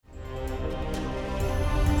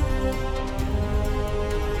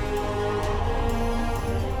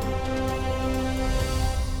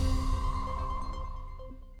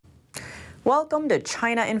Welcome to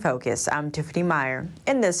China in Focus. I'm Tiffany Meyer.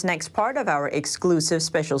 In this next part of our exclusive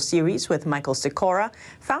special series with Michael Sikora,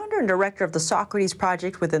 founder and director of the Socrates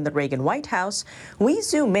Project within the Reagan White House, we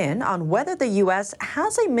zoom in on whether the U.S.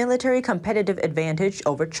 has a military competitive advantage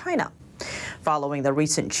over China. Following the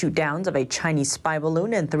recent shoot-downs of a Chinese spy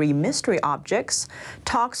balloon and 3 mystery objects,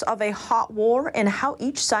 talks of a hot war and how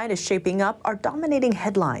each side is shaping up are dominating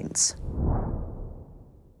headlines.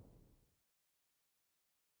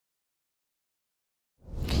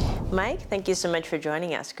 Mike, thank you so much for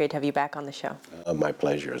joining us. Great to have you back on the show. My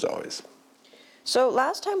pleasure, as always. So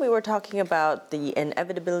last time we were talking about the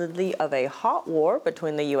inevitability of a hot war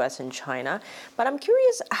between the U.S. and China, but I'm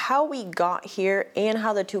curious how we got here and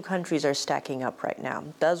how the two countries are stacking up right now.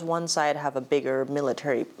 Does one side have a bigger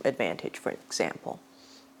military advantage, for example?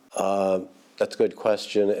 That's a good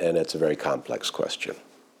question, and it's a very complex question,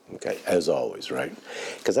 okay, as always, right?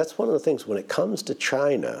 Because that's one of the things, when it comes to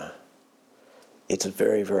China, it's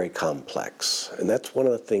very, very complex, and that's one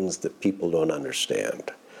of the things that people don't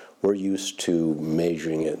understand. We're used to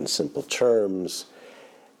measuring it in simple terms,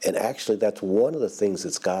 and actually that's one of the things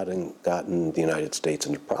that's gotten the United States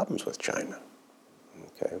into problems with China.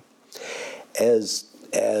 Okay,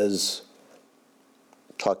 as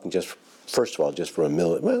talking just first of all, just from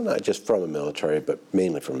not just from a military, but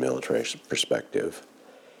mainly from a military perspective,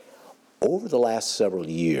 over the last several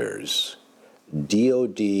years,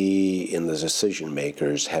 DOD and the decision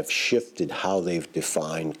makers have shifted how they've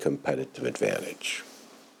defined competitive advantage.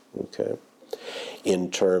 Okay,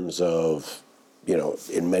 in terms of,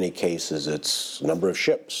 in many cases it's number of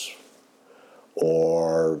ships,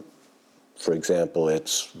 or, for example,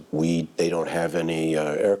 they don't have any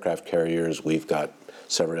aircraft carriers. We've got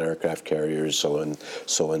several aircraft carriers,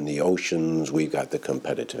 so in the oceans we've got the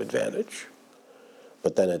competitive advantage.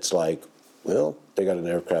 But then it's like, well, they got an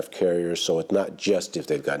aircraft carrier, so it's not just if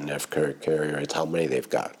they've got an aircraft carrier, it's how many they've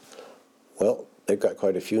got. Well, they've got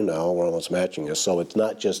quite a few now, we're almost matching us, so it's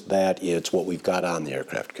not just that, it's what we've got on the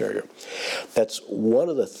aircraft carrier. That's one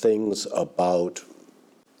of the things about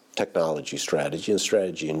technology strategy, and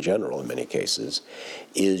strategy in general in many cases,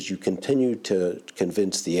 is you continue to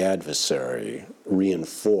convince the adversary,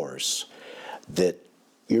 reinforce that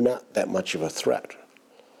you're not that much of a threat.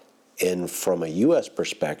 And from a U.S.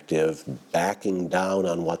 perspective, backing down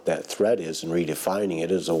on what that threat is and redefining it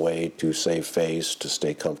is a way to save face, to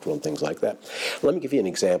stay comfortable, and things like that. Let me give you an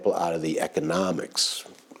example out of the economics,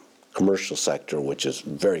 commercial sector, which is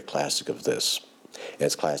very classic of this, and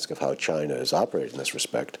it's classic of how China is operated in this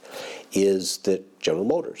respect, is that General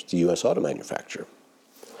Motors, the U.S. auto manufacturer.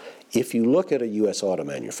 If you look at a U.S. auto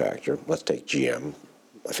manufacturer, let's take GM,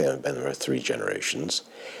 my family been there 3 generations,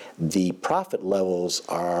 the profit levels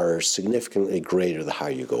are significantly greater the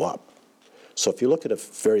higher you go up. So if you look at a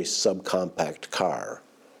very subcompact car,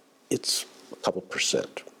 it's a couple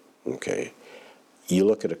percent, okay? You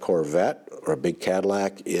look at a Corvette or a big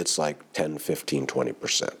Cadillac, it's like 10, 15,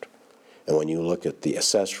 20%. And when you look at the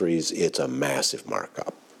accessories, it's a massive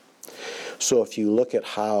markup. So if you look at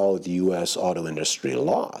how the U.S. auto industry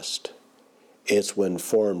lost, it's when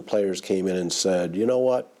foreign players came in and said, you know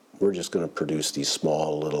what, we're just going to produce these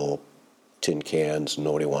small little tin cans,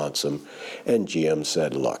 nobody wants them. And GM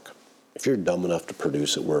said, look, if you're dumb enough to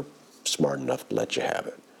produce it, we're smart enough to let you have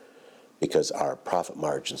it, because our profit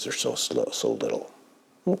margins are so little.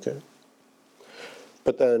 Okay.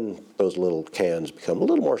 But then those little cans become a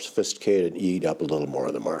little more sophisticated and eat up a little more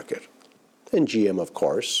of the market. And GM, of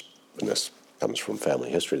course, and this comes from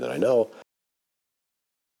family history that I know,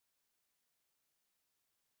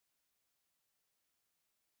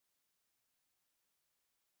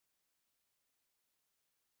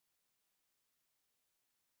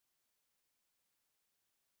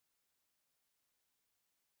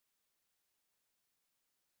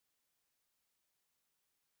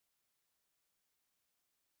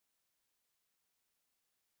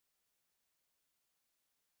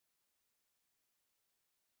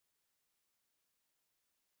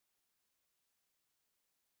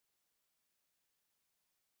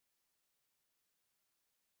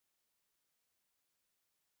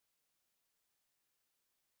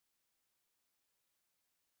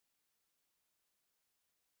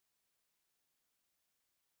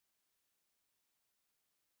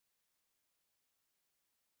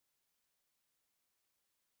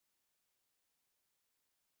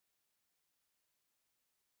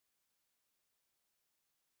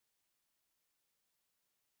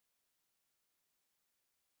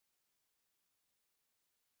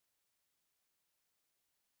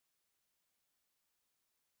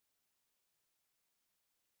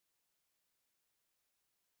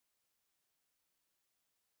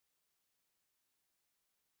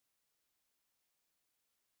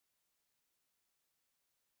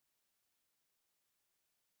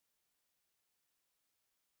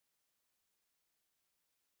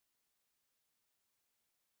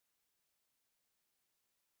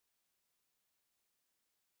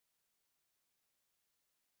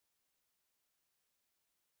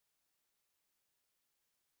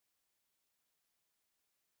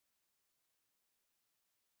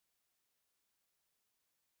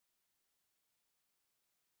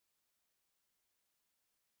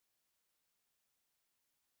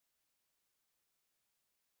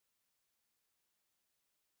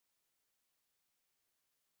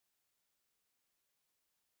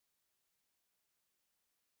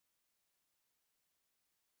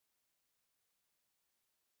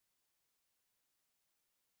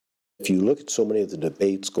 If you look at so many of the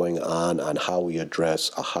debates going on how we address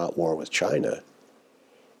a hot war with China,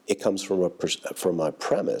 it comes from a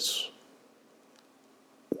premise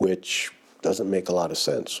which doesn't make a lot of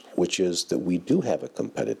sense, which is that we do have a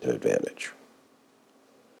competitive advantage.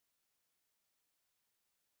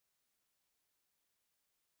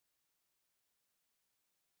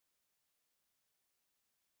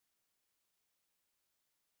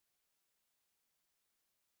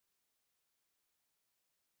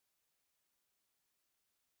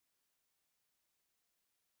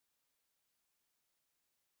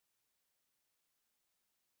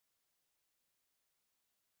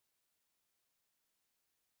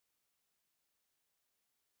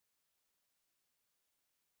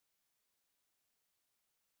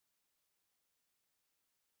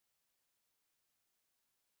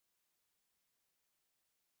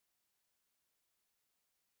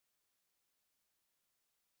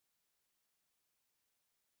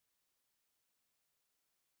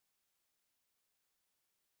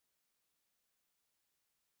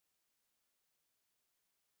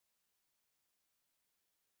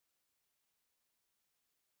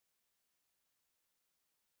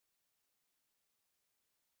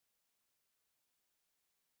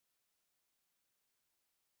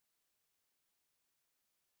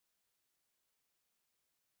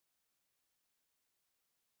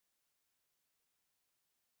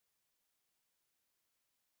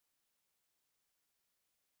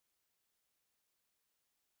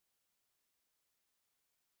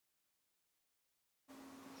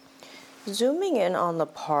 Zooming in on the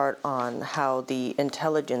part on how the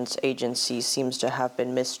intelligence agency seems to have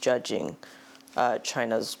been misjudging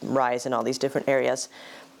China's rise in all these different areas,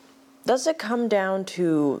 does it come down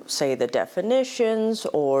to, say, the definitions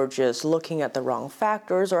or just looking at the wrong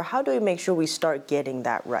factors, or how do we make sure we start getting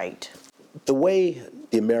that right? The way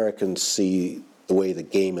the Americans see the way the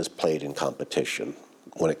game is played in competition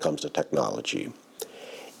when it comes to technology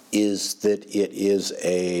is that it is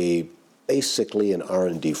basically an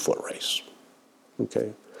R&D foot race.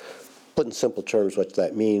 Okay? Put in simple terms, what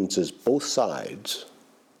that means is both sides,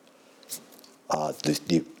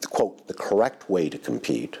 quote, the correct way to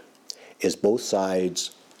compete is both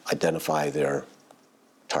sides identify their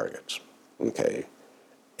targets. Okay?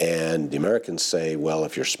 And the Americans say, well,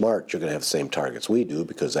 if you're smart, you're going to have the same targets we do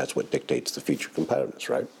because that's what dictates the future competitiveness,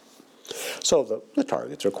 right? So the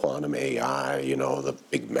targets are quantum, AI, the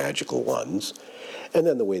big magical ones. And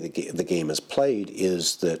then the way the game is played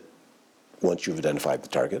is that once you've identified the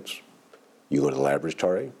targets, you go to the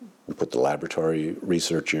laboratory, you put the laboratory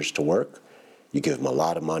researchers to work, you give them a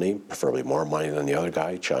lot of money, preferably more money than the other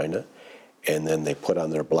guy, China, and then they put on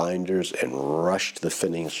their blinders and rush to the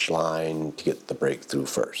finish line to get the breakthrough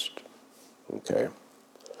first. Okay?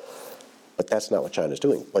 But that's not what China's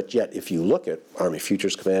doing. But yet, if you look at Army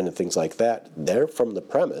Futures Command and things like that, they're from the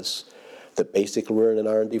premise that basically we're in an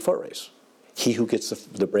R&D foot race. He who gets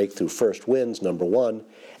the breakthrough first wins, number one,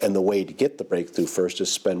 and the way to get the breakthrough first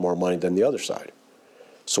is spend more money than the other side.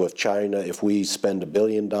 So if we spend $1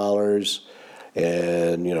 billion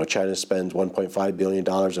and China spends $1.5 billion,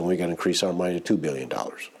 and we're going to increase our money to $2 billion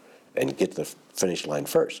and get to the finish line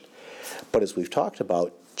first. But as we've talked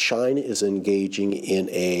about, China is engaging in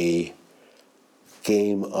a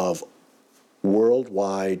game of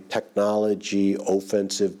worldwide technology,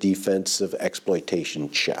 offensive, defensive exploitation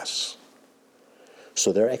chess.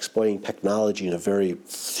 So they're exploiting technology in a very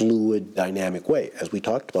fluid, dynamic way. As we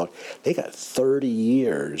talked about, they got 30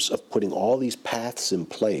 years of putting all these paths in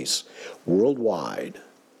place worldwide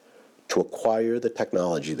to acquire the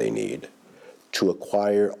technology they need, to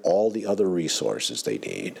acquire all the other resources they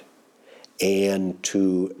need, and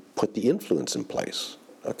to put the influence in place,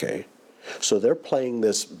 okay? So they're playing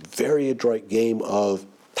this very adroit game of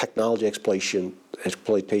technology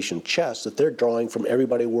exploitation chess that they're drawing from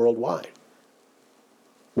everybody worldwide.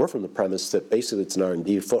 We're from the premise that basically it's an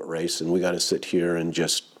R&D foot race, and we got to sit here and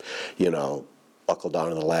just, buckle down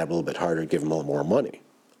in the lab a little bit harder, give them a little more money.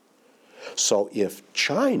 So if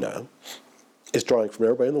China is drawing from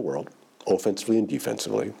everybody in the world, offensively and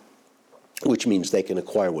defensively, which means they can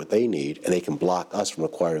acquire what they need, and they can block us from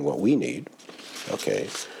acquiring what we need, okay,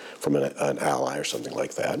 from an ally or something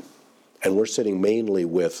like that, and we're sitting mainly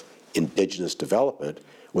with indigenous development,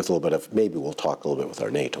 with a little bit of, maybe we'll talk a little bit with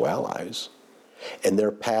our NATO allies, and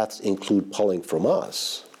their paths include pulling from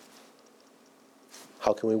us,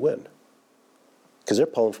 how can we win? Because they're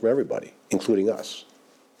pulling from everybody, including us.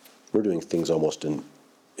 We're doing things almost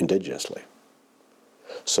indigenously.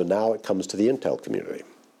 So now it comes to the intel community.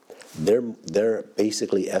 They're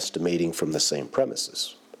basically estimating from the same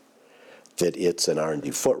premises, that it's an R&D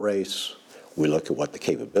foot race, We look at what the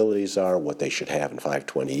capabilities are, what they should have in 5,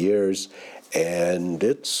 20 years, and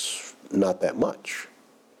it's not that much.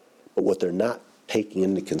 But what they're not taking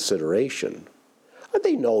into consideration,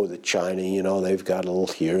 they know that China, they've got a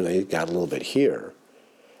little here, they've got a little bit here,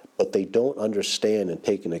 but they don't understand and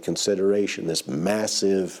take into consideration this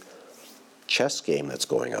massive chess game that's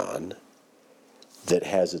going on that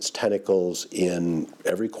has its tentacles in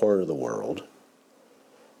every corner of the world.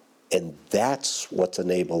 And that's what's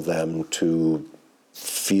enabled them to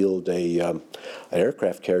field an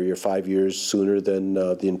aircraft carrier 5 years sooner than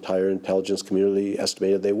the entire intelligence community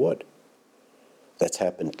estimated they would. That's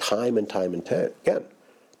happened time and time again,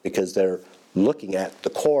 because they're looking at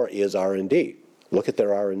the core is R&D. Look at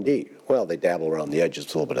their R&D. Well, they dabble around the edges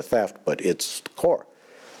with a little bit of theft, but it's the core.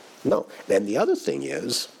 No. And the other thing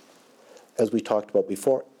is, as we talked about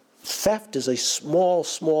before, theft is a small,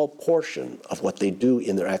 small portion of what they do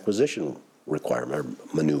in their acquisition requirement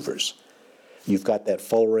maneuvers. You've got that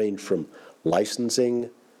full range from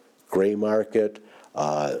licensing, gray market,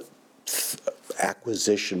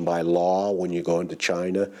 acquisition by law when you go into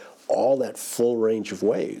China, all that full range of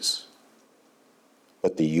ways.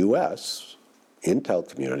 But the U.S. intel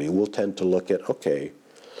community will tend to look at, okay,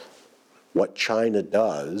 what China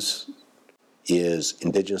does is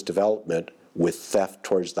indigenous development with theft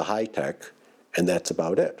towards the high tech, and that's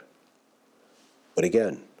about it. But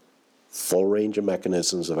again, full range of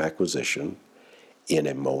mechanisms of acquisition in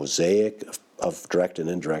a mosaic of direct and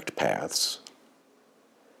indirect paths,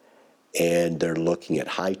 and they're looking at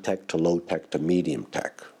high tech to low tech to medium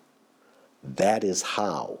tech. That is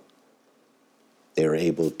how they're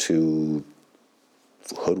able to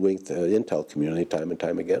hoodwink the intel community time and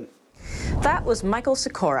time again. That was Michael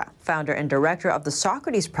Sikora, founder and director of the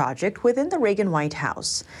Socrates Project within the Reagan White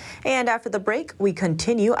House. And after the break, we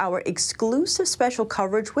continue our exclusive special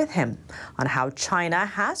coverage with him on how China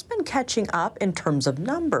has been catching up in terms of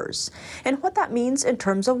numbers and what that means in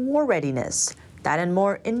terms of war readiness. That and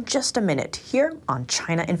more in just a minute here on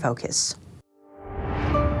China in Focus.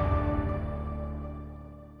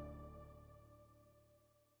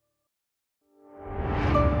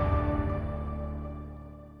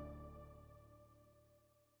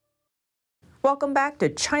 Welcome back to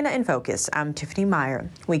China in Focus. I'm Tiffany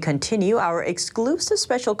Meyer. We continue our exclusive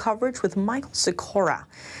special coverage with Michael Sikora,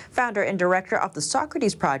 founder and director of the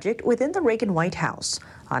Socrates Project within the Reagan White House,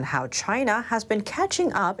 on how China has been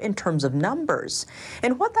catching up in terms of numbers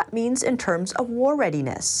and what that means in terms of war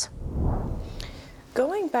readiness.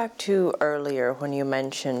 Going back to earlier when you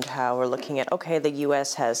mentioned how we're looking at, okay, the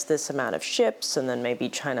U.S. has this amount of ships and then maybe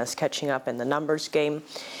China's catching up in the numbers game.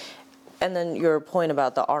 And then your point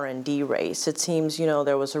about the R&D race, it seems,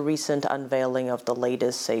 there was a recent unveiling of the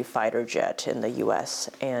latest, say, fighter jet in the U.S.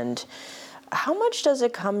 And how much does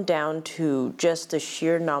it come down to just the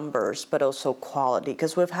sheer numbers, but also quality?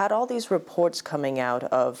 Because we've had all these reports coming out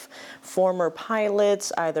of former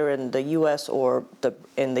pilots, either in the U.S. or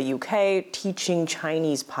in the U.K., teaching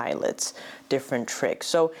Chinese pilots different tricks.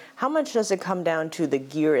 So how much does it come down to the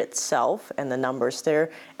gear itself and the numbers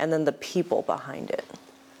there, and then the people behind it?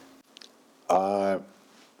 You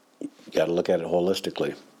got to look at it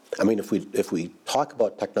holistically. I mean, if we talk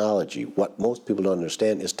about technology, what most people don't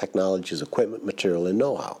understand is technology is equipment, material, and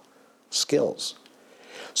know-how, skills.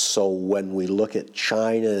 So when we look at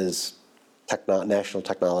China's national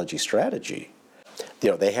technology strategy,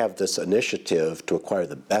 they have this initiative to acquire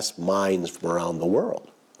the best minds from around the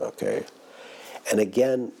world, okay? And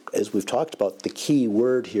again, as we've talked about, the key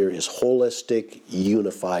word here is holistic,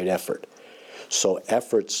 unified effort. So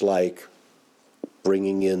efforts like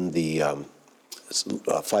bringing in the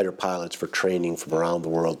fighter pilots for training from around the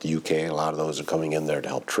world, the UK, a lot of those are coming in there to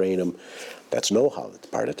help train them. That's know-how, that's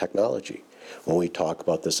part of technology. When we talk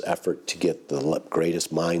about this effort to get the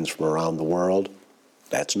greatest minds from around the world,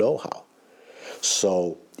 that's know-how.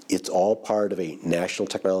 So it's all part of a national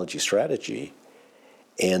technology strategy,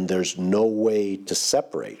 and there's no way to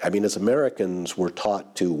separate. I mean, as Americans, we're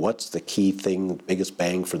taught to what's the key thing, biggest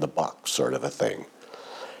bang for the buck sort of a thing.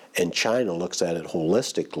 And China looks at it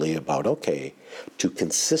holistically about, okay, to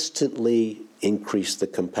consistently increase the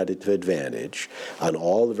competitive advantage on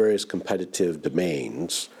all the various competitive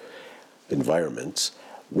domains, environments,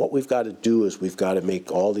 what we've got to do is we've got to make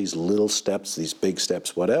all these little steps, these big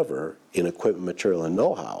steps, whatever, in equipment, material, and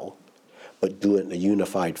know-how, but do it in a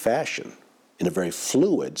unified fashion, in a very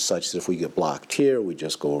fluid, such that if we get blocked here, we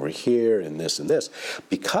just go over here and this,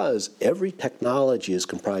 because every technology is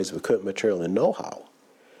comprised of equipment, material, and know-how.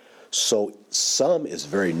 So some is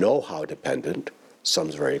very know-how dependent, some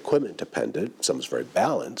is very equipment dependent, some is very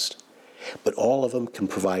balanced, but all of them can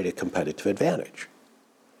provide a competitive advantage.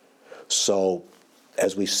 So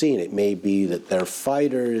as we've seen, it may be that their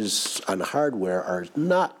fighters on hardware are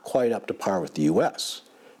not quite up to par with the U.S.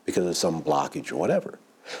 because of some blockage or whatever.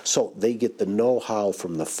 So they get the know-how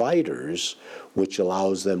from the fighters, which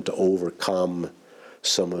allows them to overcome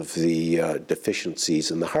some of the deficiencies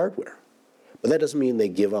in the hardware. But that doesn't mean they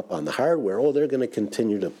give up on the hardware. Oh, they're going to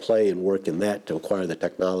continue to play and work in that to acquire the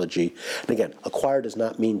technology. And again, acquire does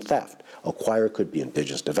not mean theft. Acquire could be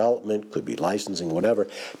indigenous development, could be licensing, whatever,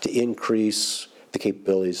 to increase the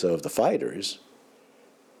capabilities of the fighters.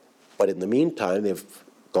 But in the meantime, they've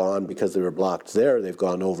gone, because they were blocked there, they've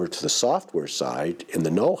gone over to the software side in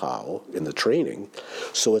the know-how, in the training.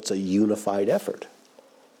 So it's a unified effort.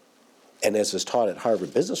 And as is taught at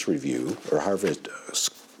Harvard Business Review, or Harvard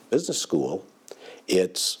Business School,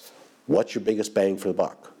 it's what's your biggest bang for the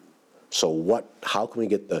buck? So how can we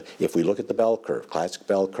get if we look at the bell curve, classic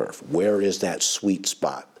bell curve, where is that sweet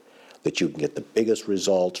spot that you can get the biggest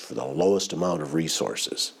results for the lowest amount of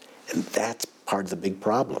resources? And that's part of the big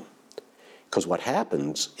problem. Because what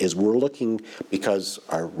happens is we're looking, because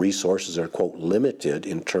our resources are, quote, limited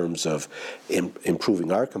in terms of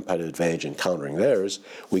improving our competitive advantage and countering theirs,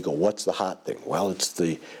 we go, what's the hot thing? Well, it's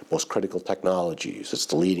the most critical technologies. It's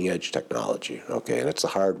the leading edge technology, okay, and it's the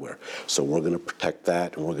hardware. So we're going to protect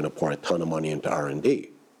that, and we're going to pour a ton of money into R&D,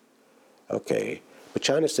 okay. But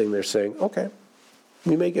China's sitting there saying, okay,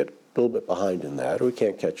 we may get a little bit behind in that, or we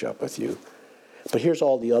can't catch up with you. But here's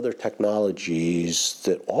all the other technologies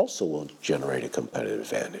that also will generate a competitive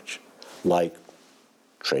advantage, like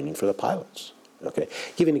training for the pilots. Okay,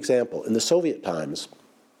 give you an example. In the Soviet times,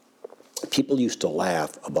 people used to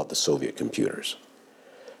laugh about the Soviet computers.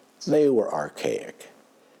 They were archaic.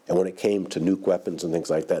 And when it came to nuke weapons and things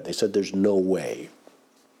like that, they said there's no way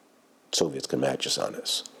Soviets can match us on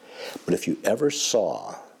this. But if you ever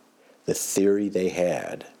saw the theory they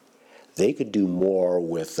had, they could do more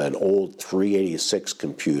with an old 386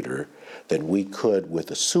 computer than we could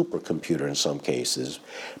with a supercomputer in some cases,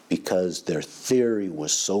 because their theory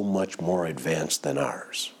was so much more advanced than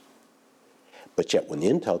ours. But yet when the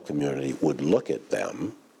Intel community would look at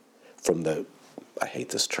them from the, I hate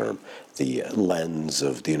this term, the lens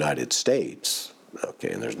of the United States,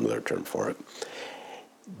 okay, and there's another term for it,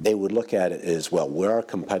 they would look at it as, well, where our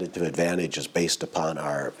competitive advantage is based upon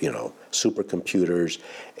our, supercomputers,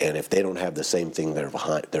 and if they don't have the same thing, they're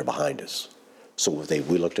behind us. So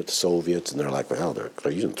we looked at the Soviets, and they're like, well,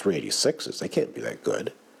 they're using 386s. They can't be that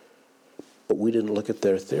good. But we didn't look at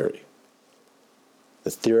their theory.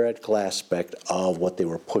 The theoretical aspect of what they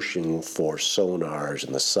were pushing for sonars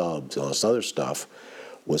and the subs and all this other stuff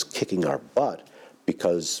was kicking our butt,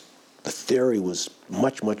 because the theory was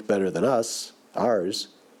much, much better than ours,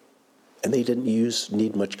 and they didn't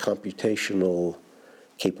need much computational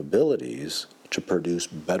capabilities to produce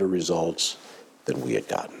better results than we had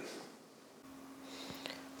gotten.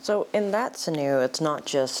 So in that scenario, it's not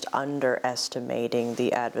just underestimating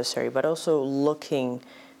the adversary, but also looking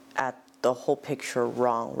at the whole picture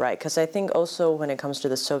wrong, right? Because I think also when it comes to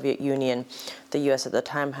the Soviet Union, the U.S. at the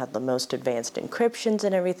time had the most advanced encryptions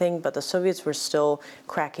and everything, but the Soviets were still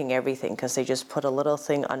cracking everything because they just put a little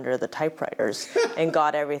thing under the typewriters and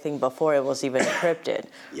got everything before it was even encrypted,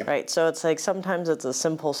 yep. Right? So it's like sometimes it's a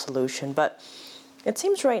simple solution, but it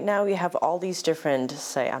seems right now you have all these different,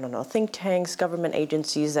 say, I don't know, think tanks, government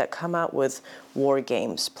agencies that come out with war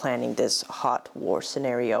games planning this hot war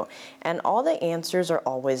scenario, and all the answers are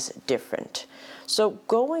always different. So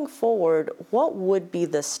going forward, what would be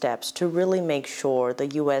the steps to really make sure the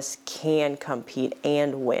U.S. can compete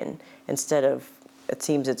and win, instead of, it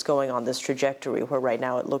seems it's going on this trajectory where right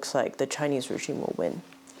now it looks like the Chinese regime will win?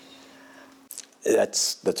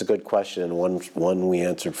 That's a good question, and one we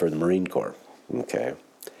answered for the Marine Corps. Okay.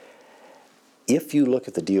 If you look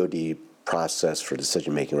at the DoD process for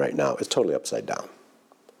decision-making right now, it's totally upside down.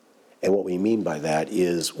 And what we mean by that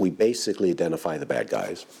is we basically identify the bad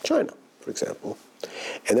guys, China, for example,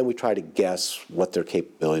 and then we try to guess what their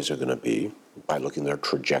capabilities are going to be by looking at their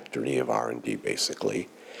trajectory of R&D, basically.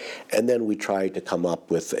 And then we try to come up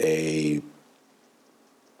with a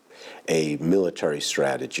military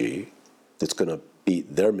strategy that's going to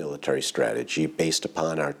beat their military strategy based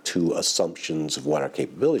upon our two assumptions of what our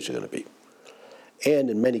capabilities are going to be. And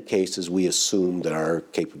in many cases, we assume that our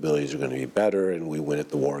capabilities are going to be better and we win at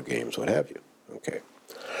the war games, what have you. Okay.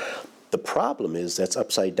 The problem is that's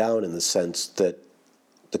upside down in the sense that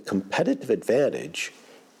the competitive advantage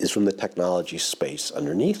is from the technology space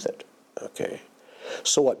underneath it. Okay.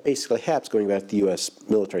 So what basically happens, going back to the U.S.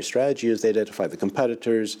 military strategy, is they identify the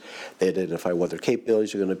competitors, they identify what their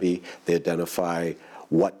capabilities are going to be, they identify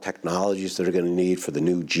what technologies they're going to need for the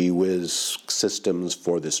new GWIS systems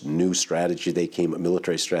for this new strategy they came, a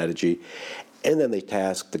military strategy, And then they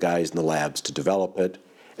task the guys in the labs to develop it,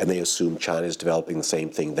 and they assume China is developing the same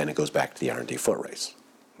thing, then it goes back to the R&D foot race.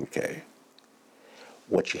 Okay?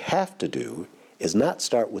 What you have to do is not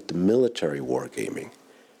start with the military wargaming,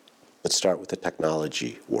 but start with the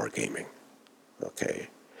technology wargaming. Okay?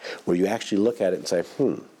 Where you actually look at it and say,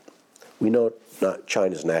 we know not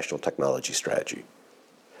China's national technology strategy,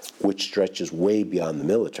 which stretches way beyond the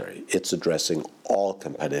military. It's addressing all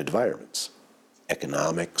competitive environments,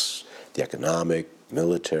 economics, the economic,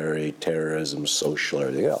 military, terrorism, social,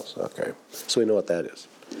 everything else. Okay, so we know what that is.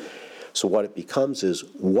 So what it becomes is,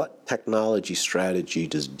 what technology strategy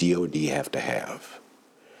does DoD have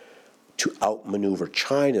to outmaneuver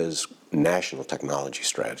China's national technology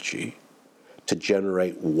strategy to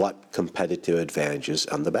generate what competitive advantages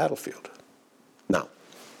on the battlefield? Now,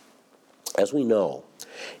 as we know,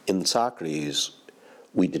 in Socrates,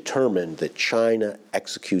 we determined that China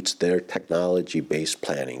executes their technology-based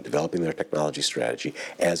planning, developing their technology strategy,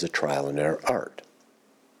 as a trial and error art.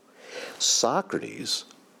 Socrates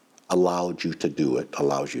allows you to do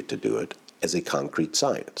it as a concrete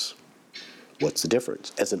science. What's the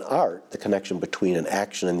difference? As an art, the connection between an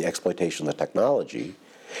action and the exploitation of the technology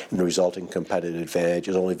and the resulting competitive advantage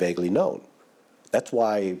is only vaguely known. That's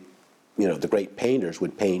why the great painters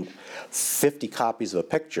would paint 50 copies of a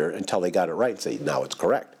picture until they got it right and say, now it's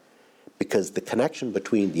correct. Because the connection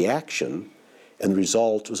between the action and the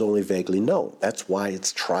result was only vaguely known. That's why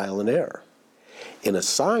it's trial and error. In a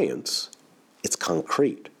science, it's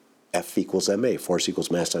concrete. F equals ma, force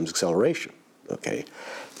equals mass times acceleration. Okay?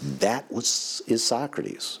 That is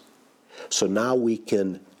Socrates. So now we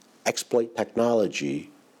can exploit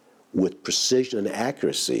technology with precision and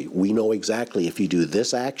accuracy. We know exactly, if you do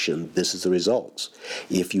this action, this is the results.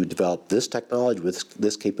 If you develop this technology with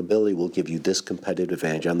this capability, will give you this competitive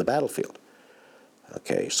advantage on the battlefield.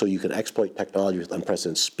 Okay, so you can exploit technology with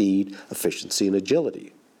unprecedented speed, efficiency, and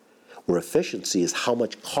agility. Where efficiency is, how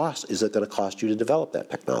much cost is it going to cost you to develop that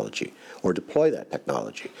technology or deploy that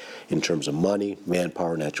technology in terms of money,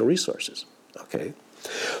 manpower, natural resources. Okay,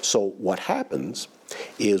 so what happens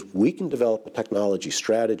is we can develop a technology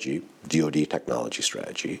strategy, DoD technology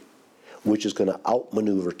strategy, which is going to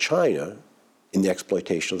outmaneuver China in the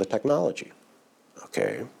exploitation of the technology.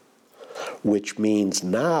 Okay, which means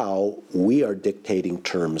now we are dictating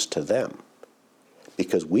terms to them,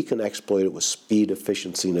 because we can exploit it with speed,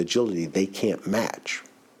 efficiency, and agility they can't match.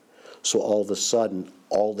 So all of a sudden,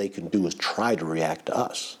 all they can do is try to react to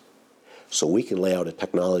us. So we can lay out a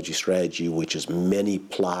technology strategy which is many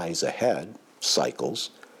plies ahead,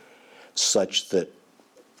 cycles, such that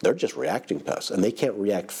they're just reacting to us, and they can't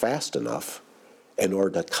react fast enough in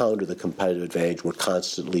order to counter the competitive advantage we're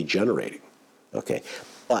constantly generating. Okay,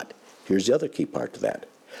 but here's the other key part to that.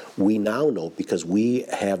 We now know, because we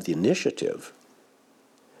have the initiative,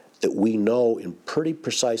 that we know in pretty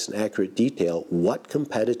precise and accurate detail what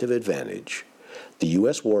competitive advantage the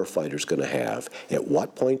U.S. warfighter is going to have at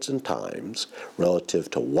what points and times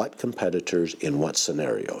relative to what competitors in what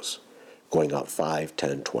scenarios, going out 5,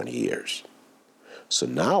 10, 20 years. So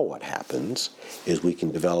now what happens is we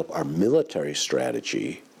can develop our military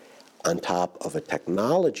strategy on top of a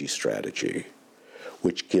technology strategy,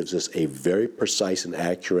 which gives us a very precise and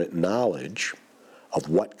accurate knowledge of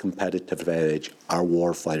what competitive advantage our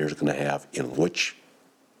warfighter is going to have in which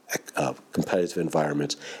competitive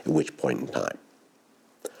environments at which point in time.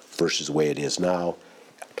 Versus the way it is now,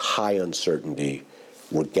 high uncertainty,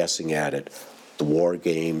 we're guessing at it. The war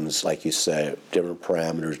games, like you said, different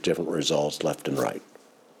parameters, different results, left and right.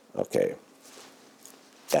 Okay,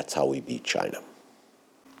 that's how we beat China.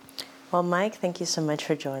 Well, Mike, thank you so much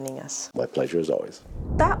for joining us. My pleasure as always.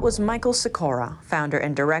 That was Michael Sikora, founder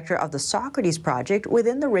and director of the Socrates Project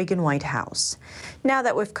within the Reagan White House. Now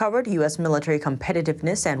that we've covered U.S. military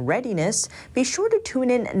competitiveness and readiness, be sure to tune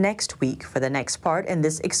in next week for the next part in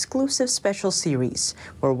this exclusive special series,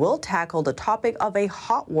 where we'll tackle the topic of a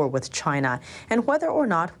hot war with China and whether or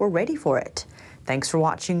not we're ready for it. Thanks for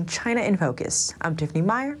watching China in Focus. I'm Tiffany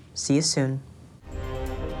Meyer. See you soon.